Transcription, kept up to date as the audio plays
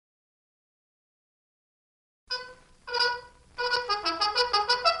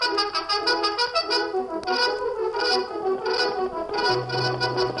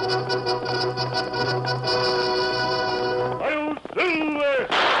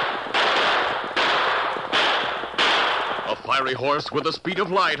fiery horse with the speed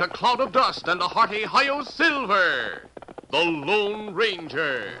of light, a cloud of dust, and a hearty hi-yo silver. The Lone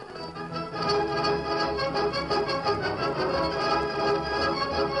Ranger.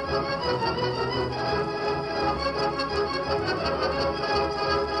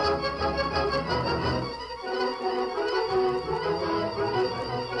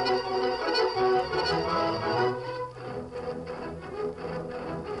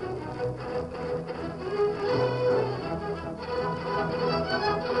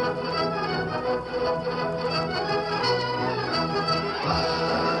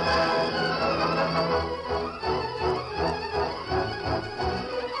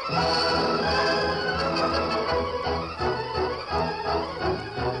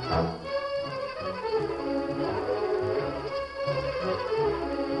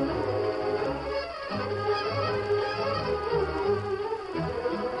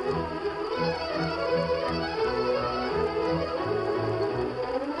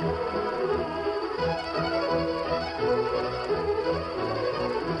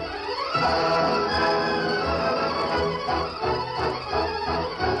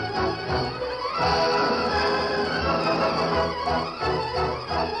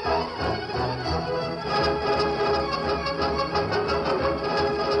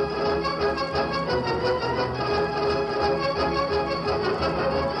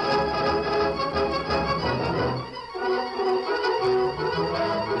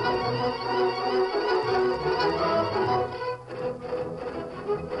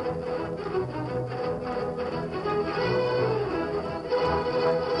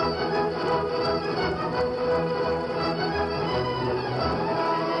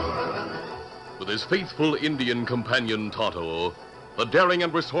 His faithful Indian companion, Tonto, the daring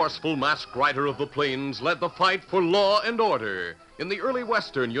and resourceful masked rider of the plains, led the fight for law and order in the early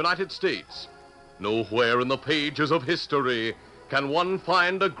western United States. Nowhere in the pages of history can one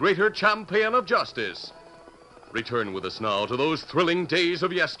find a greater champion of justice. Return with us now to those thrilling days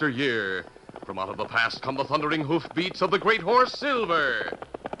of yesteryear. From out of the past come the thundering hoofbeats of the great horse Silver.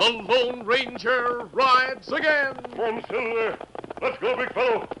 The Lone Ranger rides again. Come on, Silver. Let's go, big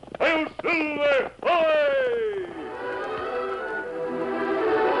fellow. Hail, Silver! Away!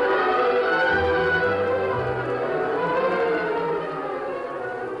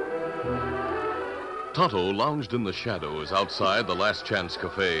 Tonto lounged in the shadows outside the Last Chance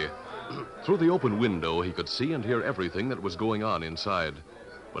Cafe. Through the open window, he could see and hear everything that was going on inside.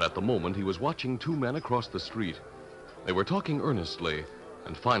 But at the moment, he was watching two men across the street. They were talking earnestly,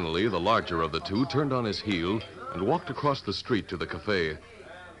 and finally, the larger of the two turned on his heel and walked across the street to the cafe.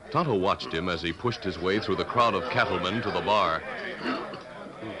 Tonto watched him as he pushed his way through the crowd of cattlemen to the bar.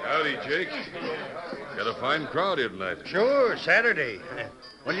 Howdy, Jake. Got a fine crowd here tonight. Sure, Saturday.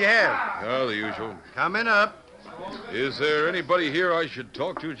 What'll you have? Oh, the usual. Coming up. Is there anybody here I should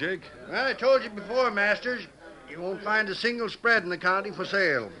talk to, Jake? Well, I told you before, Masters. You won't find a single spread in the county for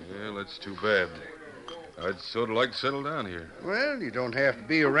sale. Well, that's too bad. I'd sort of like to settle down here. Well, you don't have to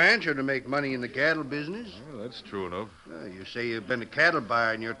be a rancher to make money in the cattle business. Well, that's true enough. You say you've been a cattle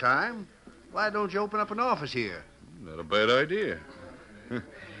buyer in your time. Why don't you open up an office here? Not a bad idea.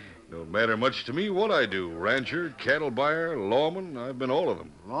 Don't matter much to me what I do. Rancher, cattle buyer, lawman, I've been all of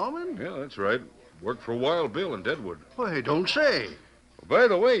them. Lawman? Yeah, that's right. Worked for Wild Bill in Deadwood. Why, don't say. By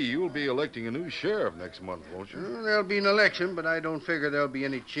the way, you'll be electing a new sheriff next month, won't you? Well, there'll be an election, but I don't figure there'll be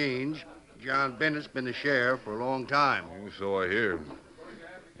any change. John Bennett's been the sheriff for a long time. So I hear.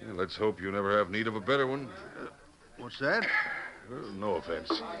 Yeah, let's hope you never have need of a better one. What's that? No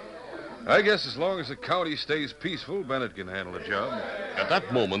offense. I guess as long as the county stays peaceful, Bennett can handle the job. At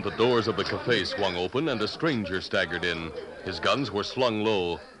that moment, the doors of the cafe swung open and a stranger staggered in. His guns were slung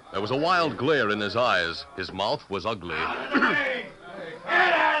low. There was a wild glare in his eyes. His mouth was ugly.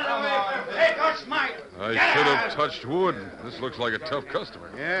 I should have touched wood. This looks like a tough customer.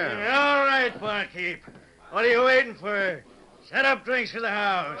 Yeah. All right, barkeep. What are you waiting for? Set up drinks for the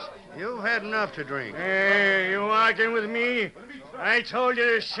house. You've had enough to drink. Hey, you arguing with me? I told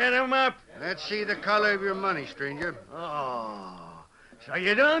you to set 'em up. Let's see the color of your money, stranger. Oh, so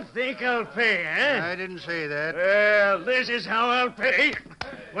you don't think I'll pay, eh? I didn't say that. Well, this is how I'll pay.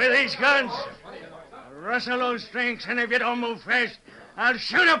 With these guns. Rustle those drinks, and if you don't move fast, I'll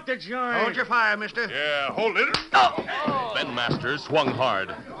shoot up the joint. Hold your fire, mister. Yeah, hold it. Oh. Ben Masters swung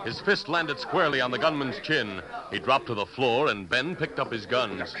hard. His fist landed squarely on the gunman's chin. He dropped to the floor, and Ben picked up his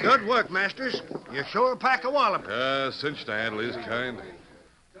guns. Good work, Masters. You're sure a pack of wallop. Cinch to handle his kind.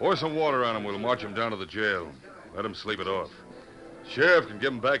 Pour some water on him. We'll march him down to the jail. Let him sleep it off. Sheriff can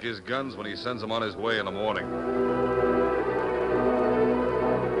give him back his guns when he sends him on his way in the morning.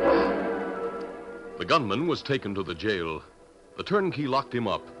 The gunman was taken to the jail. The turnkey locked him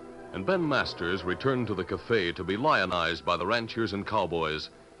up, and Ben Masters returned to the cafe to be lionized by the ranchers and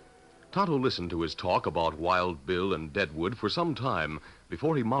cowboys. Tonto listened to his talk about Wild Bill and Deadwood for some time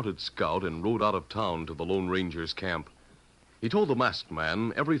before he mounted Scout and rode out of town to the Lone Ranger's camp. He told the masked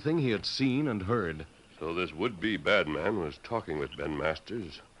man everything he had seen and heard. So this would-be bad man was talking with Ben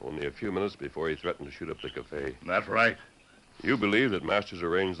Masters only a few minutes before he threatened to shoot up the cafe. That's right. You believe that Masters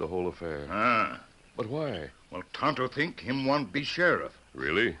arranged the whole affair. But why? Well, Tonto think him want be sheriff.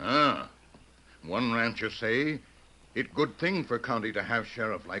 Really? One rancher say it good thing for county to have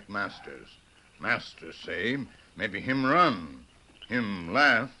sheriff like Masters. Masters say maybe him run, him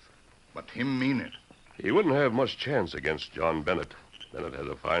laugh, but him mean it. He wouldn't have much chance against John Bennett. Bennett has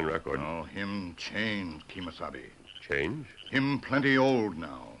a fine record. Oh, him changed, Kimasabi. Change? Him plenty old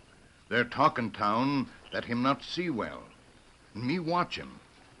now. They're talking town that him not see well. Me watch him.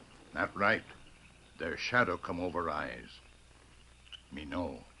 That right. Their shadow come over eyes. Me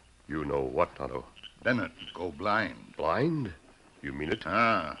know. You know what, Tonto? Bennett go blind. Blind? You mean it?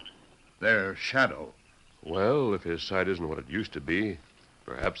 Their shadow. Well, if his sight isn't what it used to be,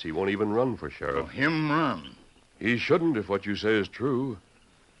 perhaps he won't even run for sheriff. Oh, him run. He shouldn't if what you say is true.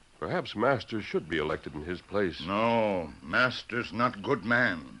 Perhaps Masters should be elected in his place. No, Masters not good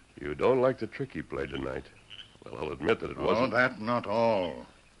man. You don't like the trick he played tonight. Well, I'll admit that it wasn't. Oh, that not all.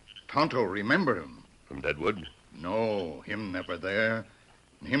 Tonto remember him. From Deadwood? No, him never there.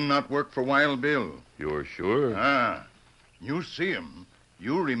 Him not work for Wild Bill. You're sure? You see him.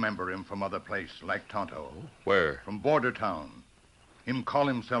 You remember him from other place, like Tonto. Where? From border town. Him call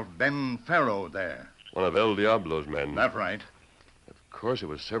himself Ben Farrow there. One of El Diablo's men. That right. Of course, it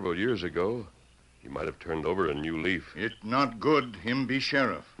was several years ago. He might have turned over a new leaf. It not good him be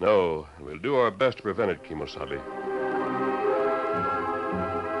sheriff. No, we'll do our best to prevent it, Kimosabe.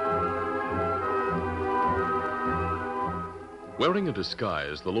 Wearing a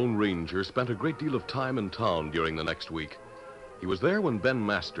disguise, the Lone Ranger spent a great deal of time in town during the next week. He was there when Ben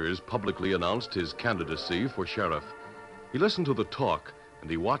Masters publicly announced his candidacy for sheriff. He listened to the talk, and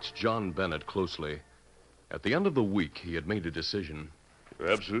he watched John Bennett closely. At the end of the week, he had made a decision.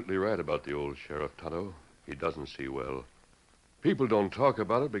 You're absolutely right about the old sheriff, Tonto. He doesn't see well. People don't talk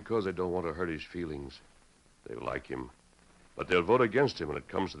about it because they don't want to hurt his feelings. They like him. But they'll vote against him when it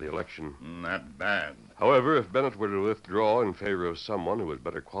comes to the election. Not bad. However, if Bennett were to withdraw in favor of someone who was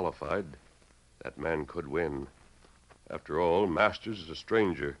better qualified, that man could win. After all, Masters is a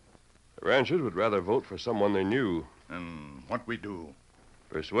stranger. The ranchers would rather vote for someone they knew. And what we do?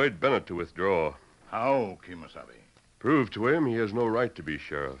 Persuade Bennett to withdraw. How, Kimasabi? Prove to him he has no right to be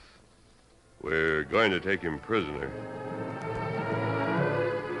sheriff. We're going to take him prisoner.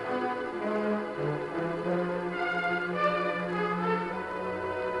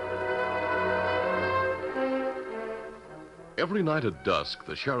 Every night at dusk,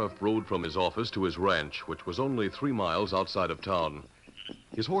 the sheriff rode from his office to his ranch, which was only 3 miles outside of town.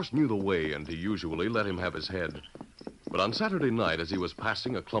 His horse knew the way, and he usually let him have his head. But on Saturday night, as he was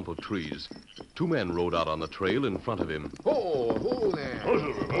passing a clump of trees, 2 men rode out on the trail in front of him. Oh, there.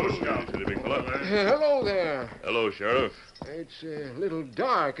 Hello there. Hello, Sheriff. It's a little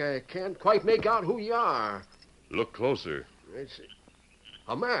dark. I can't quite make out who you are. Look closer. It's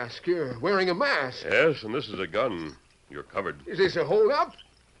a mask. You're wearing a mask. Yes, and this is a gun. You're covered. Is this a hold-up?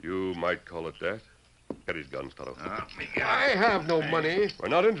 You might call it that. Get his guns, Tonto. I have no money. We're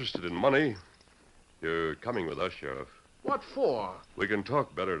not interested in money. You're coming with us, Sheriff. What for? We can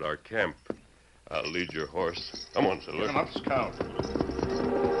talk better at our camp. I'll lead your horse. Come on, Silver. Come up, Scout.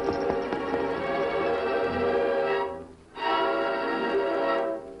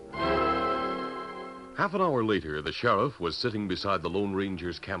 Half an hour later, the sheriff was sitting beside the Lone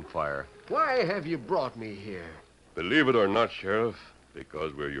Ranger's campfire. Why have you brought me here? Believe it or not, Sheriff,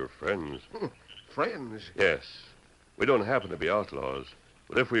 because we're your friends. Friends? Yes. We don't happen to be outlaws.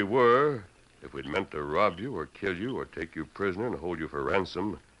 But if we were, if we'd meant to rob you or kill you or take you prisoner and hold you for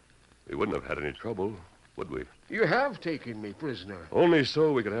ransom, we wouldn't have had any trouble, would we? You have taken me prisoner. Only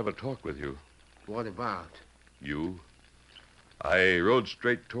so we could have a talk with you. What about? You? I rode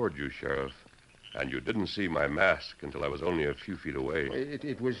straight toward you, Sheriff, and you didn't see my mask until I was only a few feet away.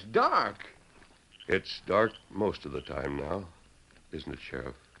 It was dark. It's dark most of the time now, isn't it,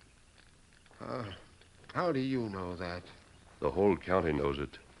 Sheriff? How do you know that? The whole county knows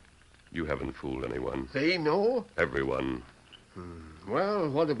it. You haven't fooled anyone. They know? Everyone. Well,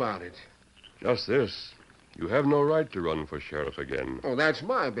 what about it? Just this. You have no right to run for sheriff again. Oh, that's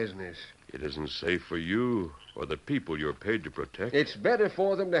my business. It isn't safe for you or the people you're paid to protect. It's better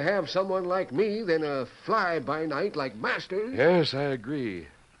for them to have someone like me than a fly-by-night like Masters. Yes, I agree.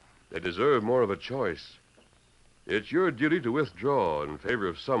 They deserve more of a choice. It's your duty to withdraw in favor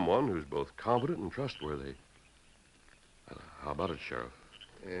of someone who's both competent and trustworthy. How about it, Sheriff?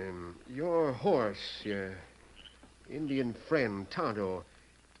 Your horse, your Indian friend, Tonto.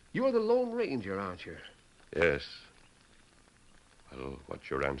 You're the Lone Ranger, aren't you? Yes. Well, what's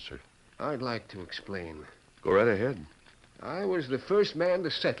your answer? I'd like to explain. Go right ahead. I was the first man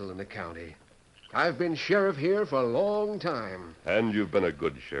to settle in the county. I've been sheriff here for a long time. And you've been a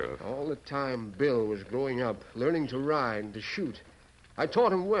good sheriff. All the time Bill was growing up, learning to ride and to shoot. I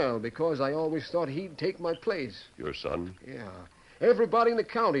taught him well because I always thought he'd take my place. Your son? Yeah. Everybody in the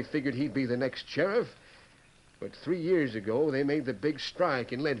county figured he'd be the next sheriff. But 3 years ago, they made the big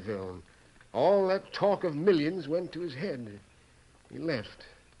strike in Leadville. All that talk of millions went to his head. He left.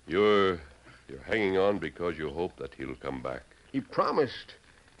 You're hanging on because you hope that he'll come back. He promised.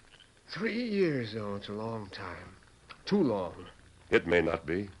 3 years, though. It's a long time. Too long. It may not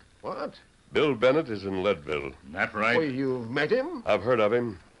be. What? Bill Bennett is in Leadville. That right? Oh, you've met him? I've heard of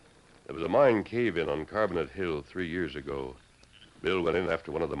him. There was a mine cave-in on Carbonate Hill 3 years ago. Bill went in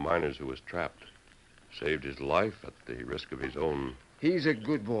after one of the miners who was trapped. Saved his life at the risk of his own. He's a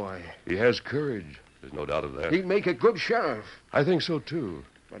good boy. He has courage. There's no doubt of that. He'd make a good sheriff. I think so, too.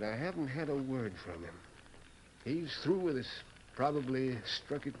 But I haven't had a word from him. He's through with us. Probably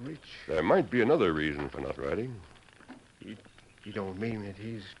struck it rich. There might be another reason for not writing. You don't mean that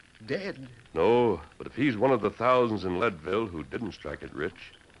he's dead? No, but if he's one of the thousands in Leadville who didn't strike it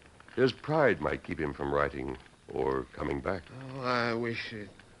rich, his pride might keep him from writing or coming back. Oh, I wish it...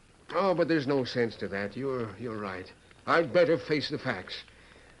 Oh, but there's no sense to that. You're right. I'd better face the facts.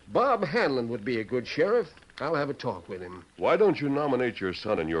 Bob Hanlon would be a good sheriff. I'll have a talk with him. Why don't you nominate your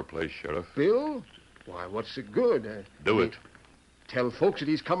son in your place, Sheriff? Bill? Why, what's the good? Do it. Tell folks that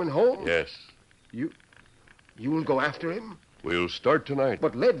he's coming home? Yes. You'll go after him? We'll start tonight.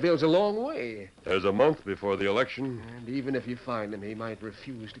 But Leadville's a long way. There's a month before the election. And even if you find him, he might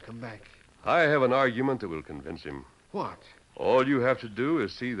refuse to come back. I have an argument that will convince him. What? All you have to do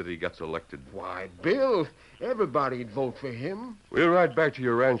is see that he gets elected. Why, Bill, everybody'd vote for him. We'll ride back to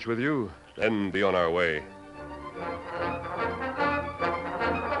your ranch with you, then be on our way.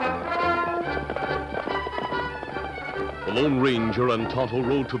 The Lone Ranger and Tonto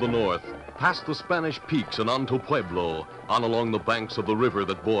rode to the north, past the Spanish peaks and on to Pueblo, on along the banks of the river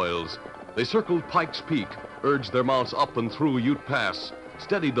that boils. They circled Pike's Peak, urged their mounts up and through Ute Pass,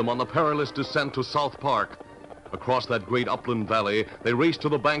 steadied them on the perilous descent to South Park. Across that great upland valley, they raced to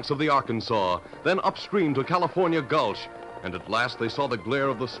the banks of the Arkansas, then upstream to California Gulch, and at last they saw the glare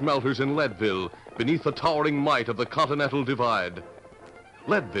of the smelters in Leadville, beneath the towering might of the Continental Divide.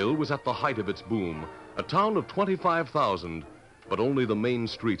 Leadville was at the height of its boom, a town of 25,000, but only the main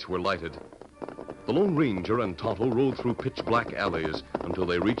streets were lighted. The Lone Ranger and Tonto rode through pitch-black alleys until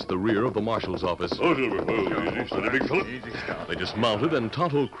they reached the rear of the marshal's office. Oh, easy, steady, big fella. Easy, Scout. They dismounted, and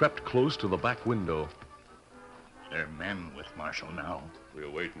Tonto crept close to the back window. They're men with Marshal now.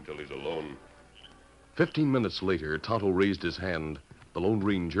 We'll wait until he's alone. 15 minutes later, Tonto raised his hand. The Lone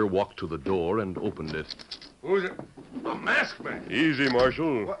Ranger walked to the door and opened it. Who's it? A masked man. Easy,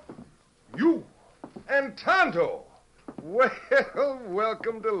 Marshal. What? You and Tonto. Well,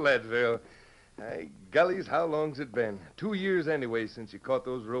 welcome to Leadville. Hey, gullies, how long's it been? 2 years anyway since you caught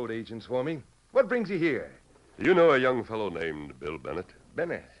those road agents for me. What brings you here? You know a young fellow named Bill Bennett?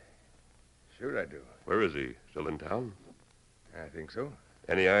 Bennett. Sure I do. Where is he? Still in town? I think so.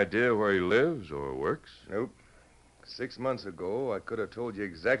 Any idea where he lives or works? Nope. 6 months ago, I could have told you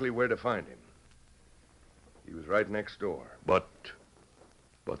exactly where to find him. He was right next door. But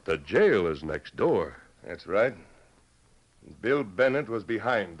the jail is next door. That's right. Bill Bennett was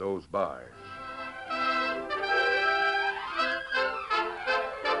behind those bars.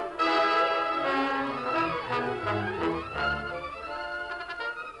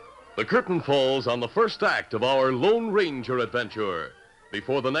 The curtain falls on the first act of our Lone Ranger adventure.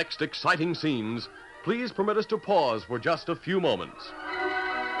 Before the next exciting scenes, please permit us to pause for just a few moments.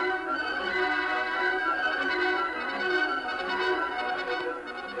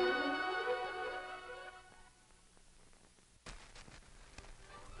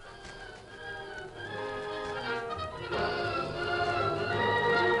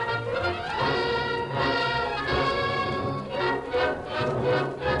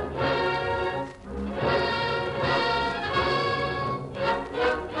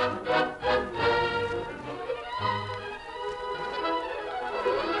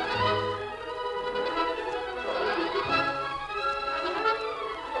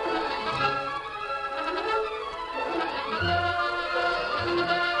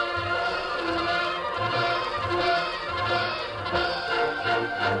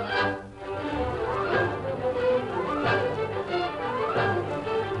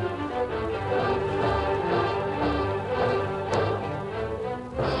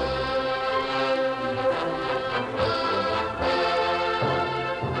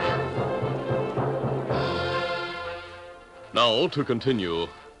 Now to continue.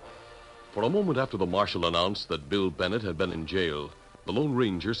 For a moment after the marshal announced that Bill Bennett had been in jail, the Lone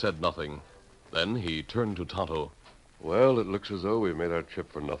Ranger said nothing. Then he turned to Tonto. Well, it looks as though we've made our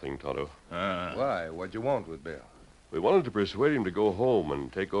trip for nothing, Tonto. Why? What'd you want with Bill? We wanted to persuade him to go home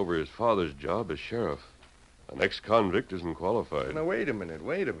and take over his father's job as sheriff. An ex-convict isn't qualified. Now, wait a minute.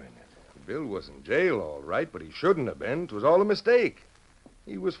 Bill was in jail, all right, but he shouldn't have been. It was all a mistake.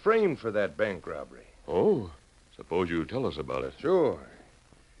 He was framed for that bank robbery. Oh? Suppose you tell us about it. Sure.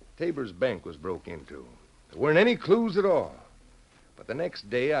 Tabor's bank was broke into. There weren't any clues at all. But the next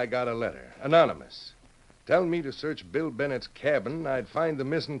day I got a letter, anonymous, telling me to search Bill Bennett's cabin and I'd find the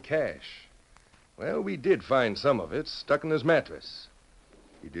missing cash. Well, we did find some of it stuck in his mattress.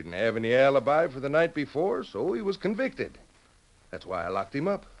 He didn't have any alibi for the night before, so he was convicted. That's why I locked him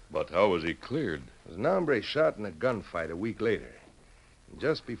up. But how was he cleared? There was an hombre shot in a gunfight a week later. And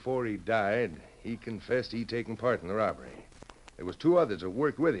just before he died, he confessed he'd taken part in the robbery. There was 2 others that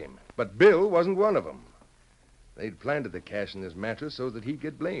worked with him, but Bill wasn't one of them. They'd planted the cash in his mattress so that he'd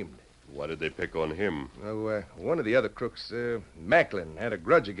get blamed. Why did they pick on him? Well, one of the other crooks, Macklin, had a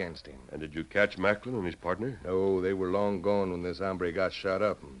grudge against him. And did you catch Macklin and his partner? No, they were long gone when this hombre got shot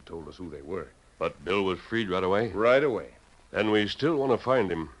up and told us who they were. But Bill was freed right away? Right away. Then we still want to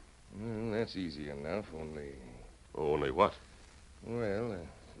find him. That's easy enough, only... Only what? Well, a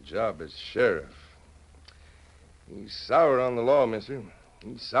job as sheriff. He's sour on the law, mister.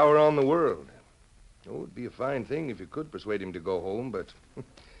 He's sour on the world. Oh, it'd be a fine thing if you could persuade him to go home, but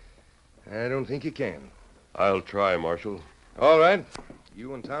I don't think you can. I'll try, Marshal. All right.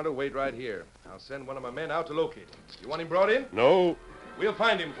 You and Tonto wait right here. I'll send one of my men out to locate him. You want him brought in? No. We'll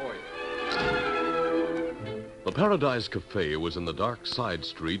find him for you. The Paradise Cafe was in the dark side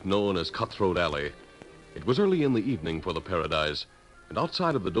street known as Cutthroat Alley. It was early in the evening for the Paradise, and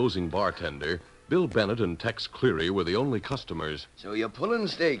outside of the dozing bartender, Bill Bennett and Tex Cleary were the only customers. So you're pulling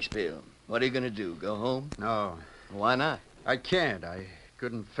stakes, Bill. What are you going to do, go home? No, Why not? I can't. I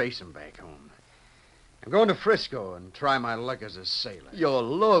couldn't face him back home. I'm going to Frisco and try my luck as a sailor. You're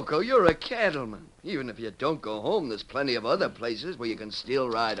loco. You're a cattleman. Even if you don't go home, there's plenty of other places where you can still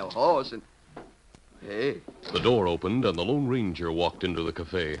ride a horse and... Hey, The door opened, and the Lone Ranger walked into the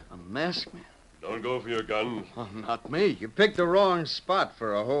cafe. a masked man. Don't go for your guns. Oh, not me. You picked the wrong spot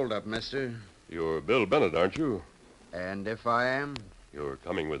for a holdup, mister. You're Bill Bennett, aren't you? And if I am? You're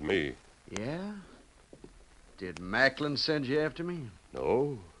coming with me. Yeah? Did Macklin send you after me?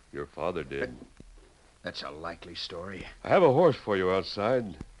 No, your father did. That's a likely story. I have a horse for you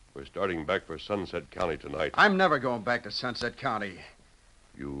outside. We're starting back for Sunset County tonight. I'm never going back to Sunset County.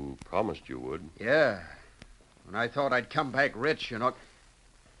 You promised you would. Yeah. When I thought I'd come back rich, you know...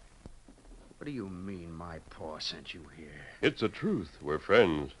 What do you mean my paw sent you here? It's the truth. We're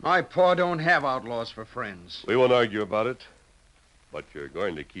friends. My paw don't have outlaws for friends. We won't argue about it. But you're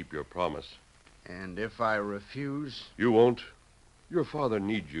going to keep your promise. And if I refuse? You won't. Your father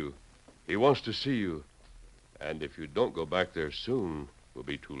needs you. He wants to see you. And if you don't go back there soon, we'll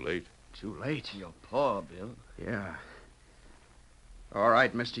be too late. Too late. Your paw, Bill. Yeah. All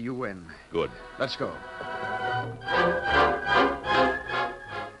right, mister, you win. Good. Let's go.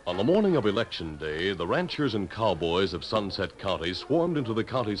 On the morning of Election Day, the ranchers and cowboys of Sunset County swarmed into the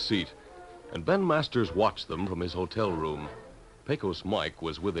county seat, and Ben Masters watched them from his hotel room. Pecos Mike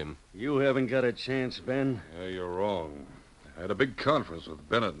was with him. You haven't got a chance, Ben. Yeah, you're wrong. I had a big conference with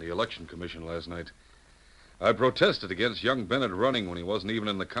Bennett and the Election Commission last night. I protested against young Bennett running when he wasn't even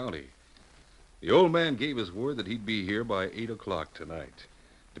in the county. The old man gave his word that he'd be here by 8 o'clock tonight,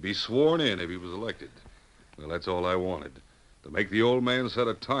 to be sworn in if he was elected. Well, that's all I wanted, to make the old man set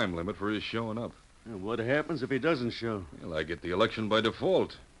a time limit for his showing up. And what happens if he doesn't show? Well, I get the election by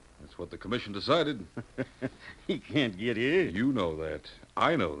default. That's what the commission decided. He can't get here. You know that.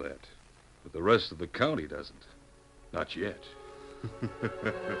 I know that. But the rest of the county doesn't. Not yet.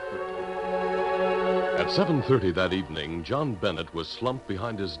 At 7:30 that evening, John Bennett was slumped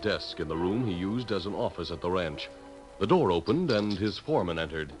behind his desk in the room he used as an office at the ranch. The door opened, and his foreman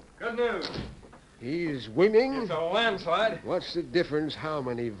entered. Good news. He's winning. It's a landslide. What's the difference how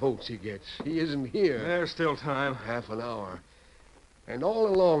many votes he gets? He isn't here. There's still time. Half an hour. And all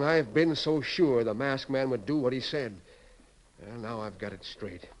along I've been so sure the masked man would do what he said. Well, now I've got it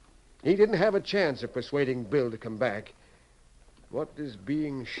straight. He didn't have a chance of persuading Bill to come back. What does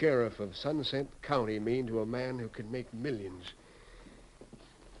being sheriff of Sunset County mean to a man who can make millions?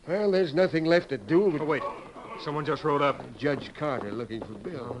 Well, there's nothing left to do but... Oh, wait. Someone just rode up. Judge Carter looking for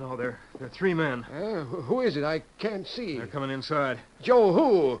Bill. Oh, no, they're 3 men. Who is it? I can't see. They're coming inside. Joe,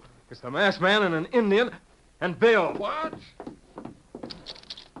 who? It's the masked man and an Indian and Bill. What?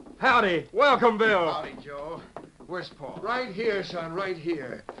 Howdy. Welcome, Bill. Howdy, Joe. Where's Paul? Right here, son, right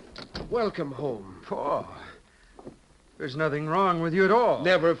here. Welcome home. Paul. There's nothing wrong with you at all.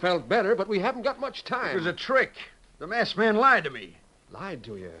 Never felt better, but we haven't got much time. It was a trick. The masked man lied to me. Lied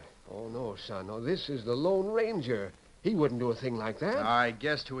to you? Oh, no, son. No, this is the Lone Ranger. He wouldn't do a thing like that. I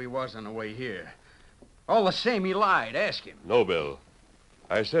guessed who he was on the way here. All the same, he lied. Ask him. No, Bill.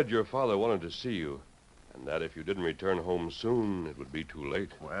 I said your father wanted to see you, and that if you didn't return home soon, it would be too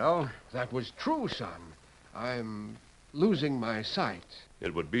late. Well, That was true, son. I'm losing my sight.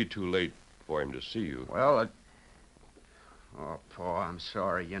 It would be too late for him to see you. well, Oh, Paul, I'm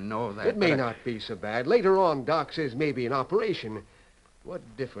sorry. You know that. It may but not be so bad. Later on, Doc says maybe an operation. What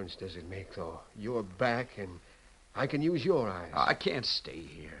difference does it make, though? You're back, and I can use your eyes. I can't stay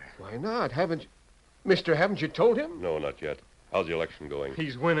here. Why not? Haven't you told him? No, not yet. How's the election going?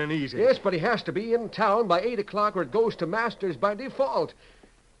 He's winning easy. Yes, but he has to be in town by 8 o'clock or it goes to Masters by default.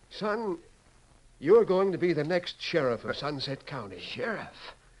 Son, you're going to be the next sheriff of Sunset County.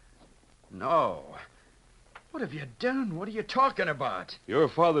 Sheriff? No. What have you done? What are you talking about? Your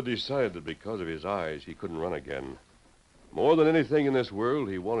father decided that because of his eyes, he couldn't run again. More than anything in this world,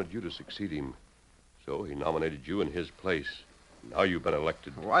 he wanted you to succeed him. So he nominated you in his place. Now you've been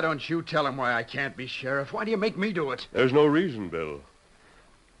elected. Why don't you tell him why I can't be sheriff? Why do you make me do it? There's no reason, Bill.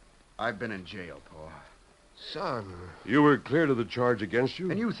 I've been in jail, Paul. Son, You were cleared of the charge against you?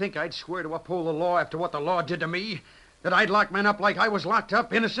 And you think I'd swear to uphold the law after what the law did to me? That I'd lock men up like I was locked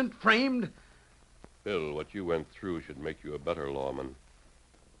up, innocent, framed? Bill, what you went through should make you a better lawman.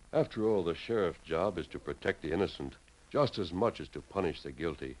 After all, the sheriff's job is to protect the innocent just as much as to punish the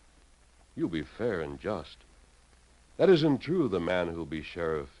guilty. You'll be fair and just. That isn't true of the man who'll be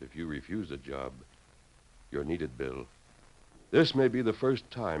sheriff if you refuse the job. You're needed, Bill. This may be the first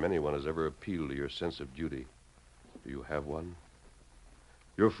time anyone has ever appealed to your sense of duty. Do you have one?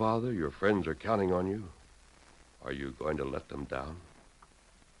 Your father, your friends are counting on you. Are you going to let them down?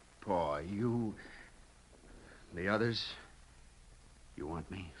 Paul, you... The others... You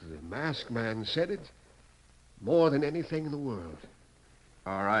want me? the masked man said it more than anything in the world.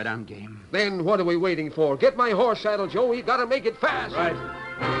 All right, I'm game. Then what are we waiting for? Get my horse saddled, Joe. We've got to make it fast. Right.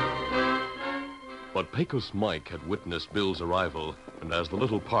 But Pecos Mike had witnessed Bill's arrival, and as the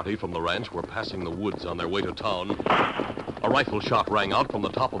little party from the ranch were passing the woods on their way to town, a rifle shot rang out from the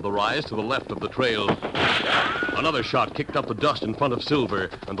top of the rise to the left of the trail. Another shot kicked up the dust in front of Silver,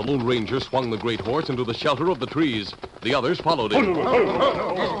 and the Lone Ranger swung the great horse into the shelter of the trees. The others followed him.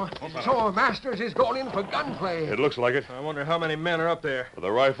 So Masters is going in for gunplay. It looks like it. I wonder how many men are up there. With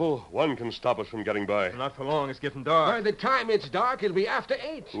a rifle, one can stop us from getting by. Not for long. It's getting By dark. the time it's dark, it'll be after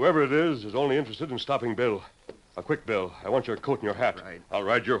 8. Whoever it is only interested in stopping Bill. A quick, Bill. I want your coat and your hat. Right. I'll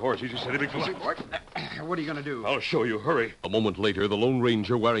ride your horse. Easy, steady, big fella. What are you going to do? I'll show you. Hurry. A moment later, the Lone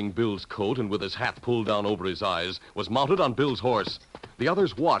Ranger, wearing Bill's coat and with his hat pulled down over his eyes, was mounted on Bill's horse. The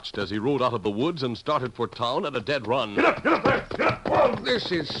others watched as he rode out of the woods and started for town at a dead run.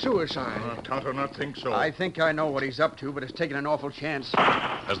 This is suicide. Tonto not think so. I think I know what he's up to, but it's taking an awful chance.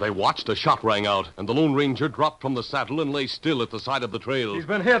 As they watched, a shot rang out, and the Lone Ranger dropped from the saddle and lay still at the side of the trail. He's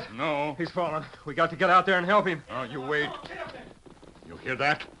been hit. No. He's fallen. We got to get out there and help him. Oh, you wait. You hear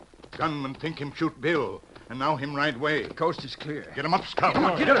that? Gunman think him shoot Bill, and now him ride way. The coast is clear. Get him up, Scout. Come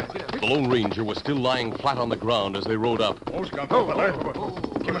on, get it. The Lone Ranger was still lying flat on the ground as they rode up, Oh, Scout, fella.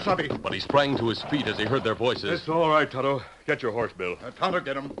 Kimasabi. but he sprang to his feet as he heard their voices. It's all right, Tonto. Get your horse, Bill. Tonto,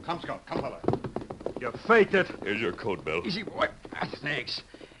 get him. Come, Scout. Come, fella. You faked it. Here's your coat, Bill. Easy, boy. Thanks.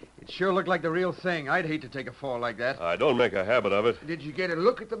 It sure looked like the real thing. I'd hate to take a fall like that. I don't make a habit of it. Did you get a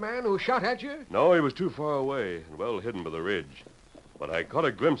look at the man who shot at you? No, he was too far away and well hidden by the ridge. But I caught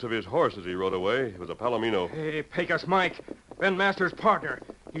a glimpse of his horse as he rode away. It was a Palomino. Hey, Pecos Mike. Ben Masters' partner.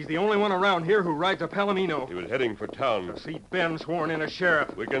 He's the only one around here who rides a Palomino. He was heading for town. See Ben sworn in as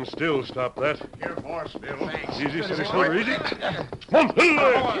sheriff. We can still stop that. Your horse, Bill. Easy, steady, Silver, easy. Come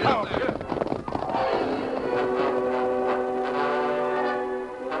on.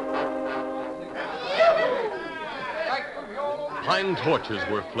 Pine torches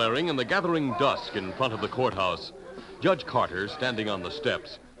were flaring in the gathering dusk in front of the courthouse. Judge Carter, standing on the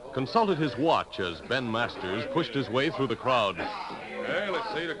steps, consulted his watch as Ben Masters pushed his way through the crowd. Well,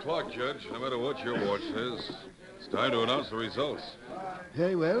 it's 8 o'clock, Judge. No matter what your watch says, it's time to announce the results.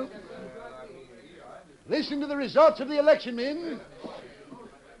 Very well. Listen to the results of the election, men.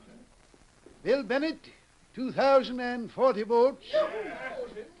 Bill Bennett, 2,040 votes.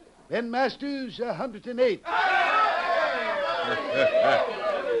 Ben Masters, 108.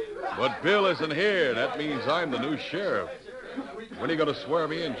 But Bill isn't here. That means I'm the new sheriff. When are you going to swear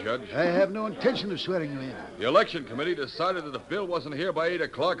me in, Judge? I have no intention of swearing you in. The election committee decided that if Bill wasn't here by 8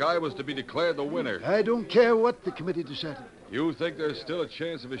 o'clock, I was to be declared the winner. I don't care what the committee decided. You think there's still a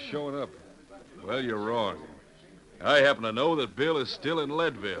chance of his showing up? Well, you're wrong. I happen to know that Bill is still in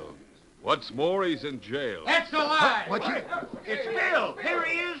Leadville. What's more, he's in jail. That's a lie. What you... It's Bill. Here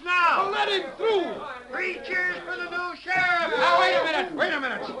he is now. Let him through! 3 cheers for the new sheriff. Now, wait a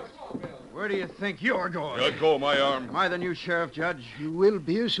minute. Where do you think you're going? Let go of my arm. Am I the new sheriff, Judge? You will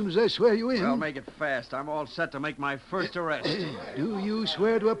be as soon as I swear you in. Well, make it fast. I'm all set to make my first arrest. Do you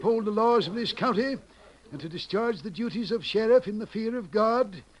swear to uphold the laws of this county and to discharge the duties of sheriff in the fear of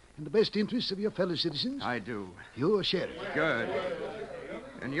God and the best interests of your fellow citizens? I do. You're sheriff. Good.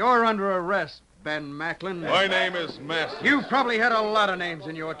 And you're under arrest, Ben Macklin. My name is Masters. You've probably had a lot of names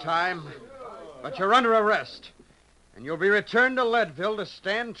in your time, but you're under arrest. And you'll be returned to Leadville to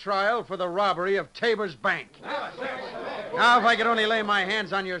stand trial for the robbery of Tabor's Bank. Now, if I could only lay my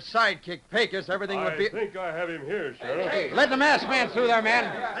hands on your sidekick, Pecos, everything would be... I think I have him here, Sheriff. Let the masked man through there, man.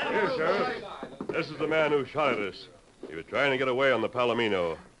 Here, Sheriff. This is the man who shot at us. He was trying to get away on the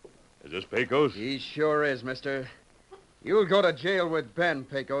Palomino. Is this Pecos? He sure is, mister. You'll go to jail with Ben,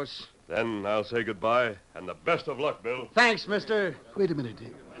 Pecos. Then I'll say goodbye, and the best of luck, Bill. Thanks, mister. Wait a minute.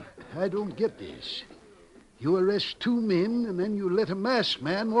 I don't get this. You arrest 2 men, and then you let a masked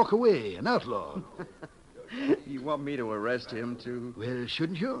man walk away, an outlaw. You want me to arrest him, too? Well,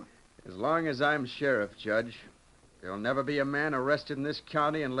 shouldn't you? As long as I'm sheriff, Judge, there'll never be a man arrested in this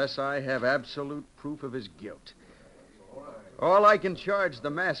county unless I have absolute proof of his guilt. All I can charge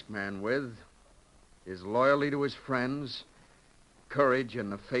the masked man with is loyalty to his friends, courage in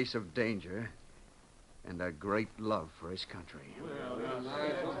the face of danger, and a great love for his country.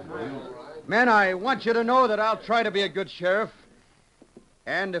 Men, I want you to know that I'll try to be a good sheriff.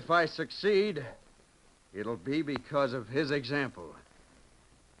 And if I succeed, it'll be because of his example.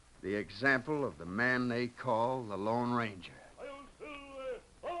 The example of the man they call the Lone Ranger.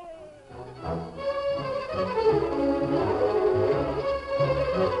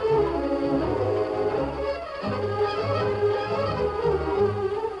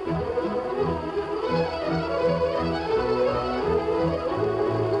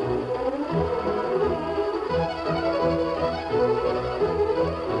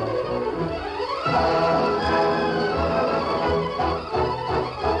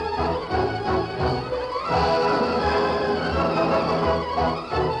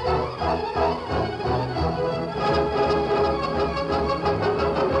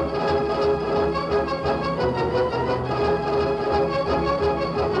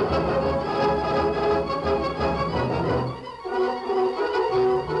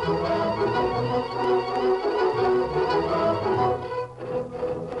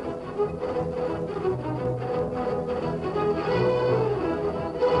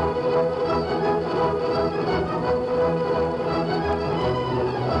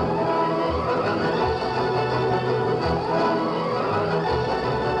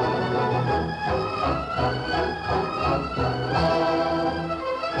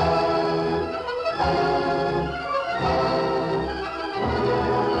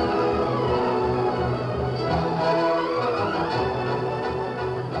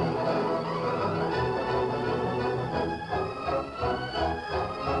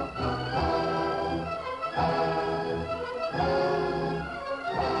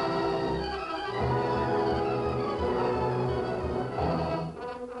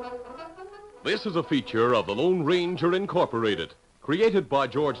 This is a feature of the Lone Ranger Incorporated, created by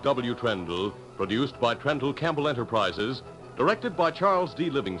George W. Trendle, produced by Trendle Campbell Enterprises, directed by Charles D.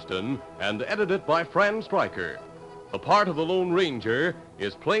 Livingston, and edited by Fran Stryker. The part of the Lone Ranger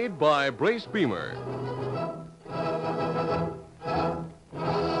is played by Brace Beamer.